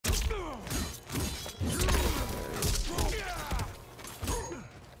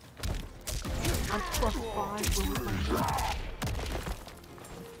Have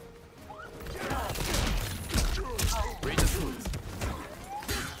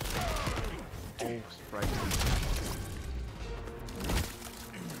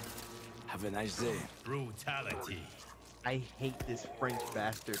a nice day. Brutality. I hate this French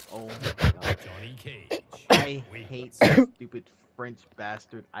bastard. Oh my god. Johnny Cage. I hate this stupid French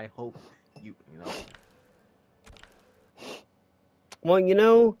bastard. I hope you know. Well, you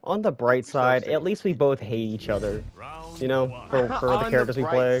know, on the bright side, upset. at least we both hate each other. Round You know, one. for the characters we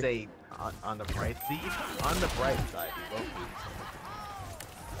play. On the bright side,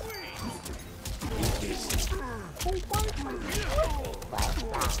 we both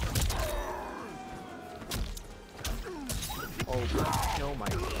oh, kill my.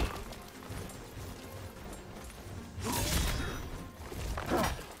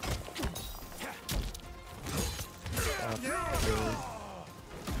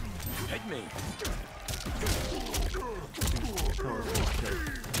 Hit me.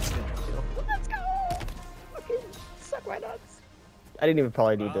 Let's go! Okay, suck my nuts. I didn't even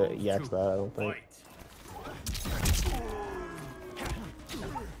probably need to EX that, I don't think.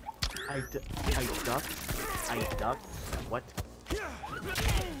 I ducked. What?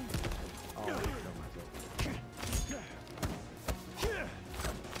 Oh, I killed myself.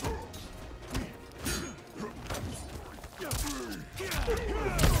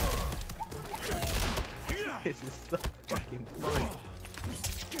 This is so fucking fun.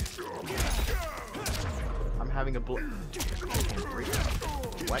 I'm having a what?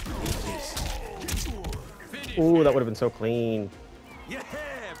 Ooh, that would have been so clean. Yeah,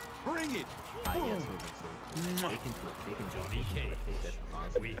 bring it.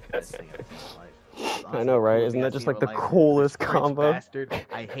 Yes, I know, right? Isn't that just like the coolest combo? Bastard.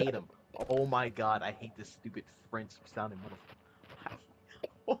 I hate him. Oh my god, I hate this stupid French sounding motherfucker.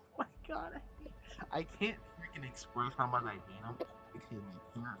 Oh my god, I can't freaking express how much I hate him because he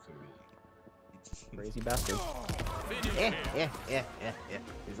hurts already. Crazy bastard.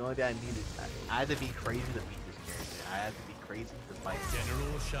 There's the only thing I needed. I had to be crazy to beat this character. I had to be crazy to fight.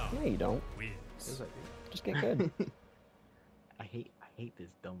 General Shao. No, you don't. Wins. Yes, I do. Just get good. I hate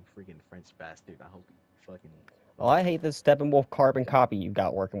this dumb freaking French bastard. I hope he fucking. Well, I hate this Steppenwolf carbon copy you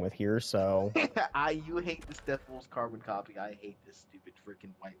got working with here, so... You hate the Steppenwolf's carbon copy. I hate this stupid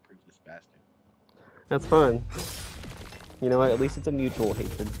freaking white privileged bastard. That's fun. You know what? At least it's a mutual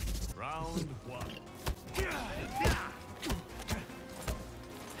hatred. Round one.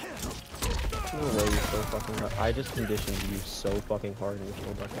 No way you're so fucking hard. I just conditioned you so fucking hard in the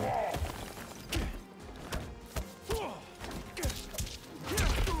shield back there.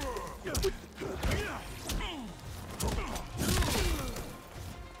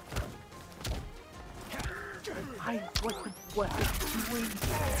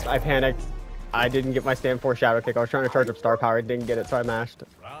 I panicked. I didn't get my stand 4 shadow kick. I was trying to charge up star power. I didn't get it, so I mashed.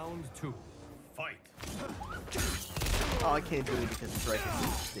 Round two. Fight. Oh, I can't do it because it's right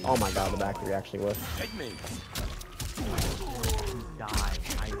here. Oh my god, the back 3 actually was. Hit me. Die. I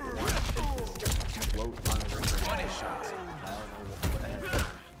want to float on the river. Punish shot. I don't know what the heck.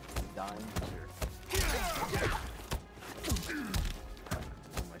 I'm dying.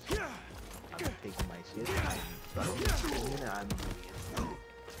 I'm taking my shit. I'm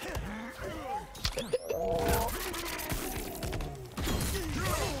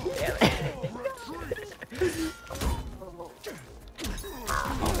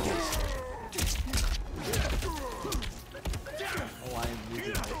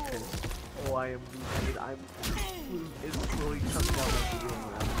I am losing it. It's slowly coming out of the room.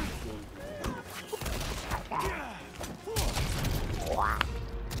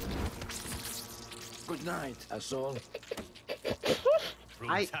 Good night, asshole.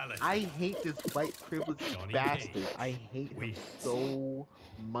 I hate this white privileged bastard. I hate him so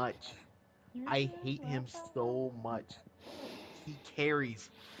much. I hate him so much. He carries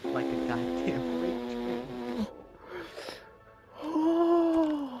like a goddamn freight train.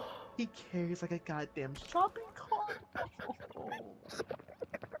 He carries like a goddamn shopping cart.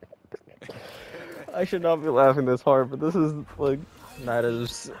 I should not be laughing this hard, but this is like that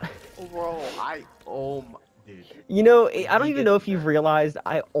is. Bro, oh my dude. You know, I don't even know if you've realized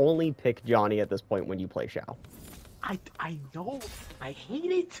I only pick Johnny at this point when you play Shao. I know. I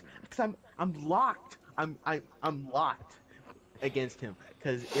hate it because I'm locked. I'm locked against him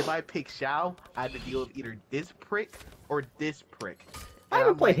because if I pick Shao, I have to deal with either this prick or this prick. I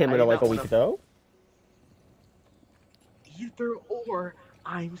haven't played him in like a week though. Either or,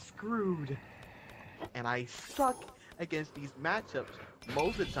 I'm screwed. And I suck against these matchups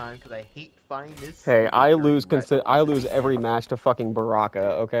most of the time because I hate finding this. Hey, stupid I lose dirty I lose every match to fucking Baraka,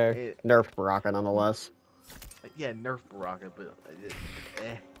 okay? It, Nerfed Baraka nonetheless. yeah, nerf Baraka, but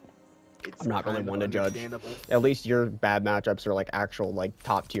it's I'm not really kind of one to judge. understandable. At least your bad matchups are like actual like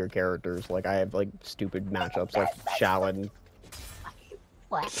top tier characters. Like I have like stupid matchups like Shalin.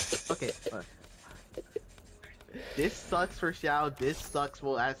 Okay, this sucks for Xiao. This sucks.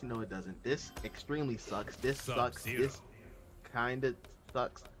 Well, actually, no, it doesn't. This extremely sucks. This sucks. This kind of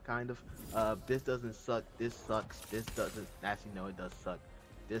sucks. Kind of. This doesn't suck. This sucks. This doesn't. Actually, no, it does suck.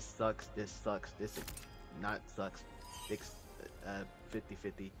 This sucks. This sucks. This not sucks.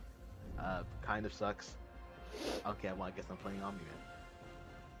 50-50. Kind of sucks. Okay, well, I guess I'm playing Omni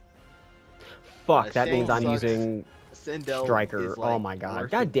Man. Fuck, that means I'm sucks. using Sindel Striker. is, Oh like, my god.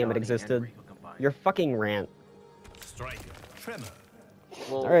 worse God than damn it Johnny existed. and Rico combined. Your fucking rant. Striker. Tremor.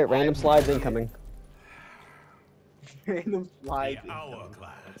 Well, Alright, random slides incoming. Random slides. The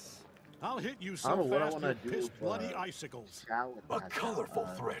hourglass. I'll hit you I so don't know what I fast wanna you'll do piss with, bloody icicles. Challenge A has, colorful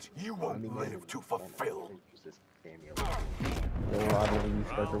threat you won't Omni Man live to is- fulfill. use this cameo. Well, I've never used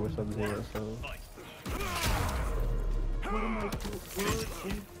Striker with Sub-Zero, so...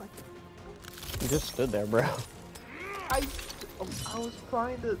 You just stood there, bro. I was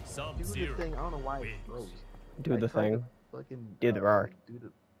trying to do the Sub-Zero thing. I don't know why it wins. froze. Do I the tried to thing. Fucking, Do the bar. Do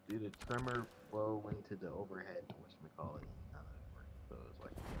the tremor flow into the overhead. Whatchamacallit. None of it worked. So it was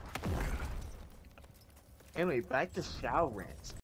like. Anyway, back to Xiao rants.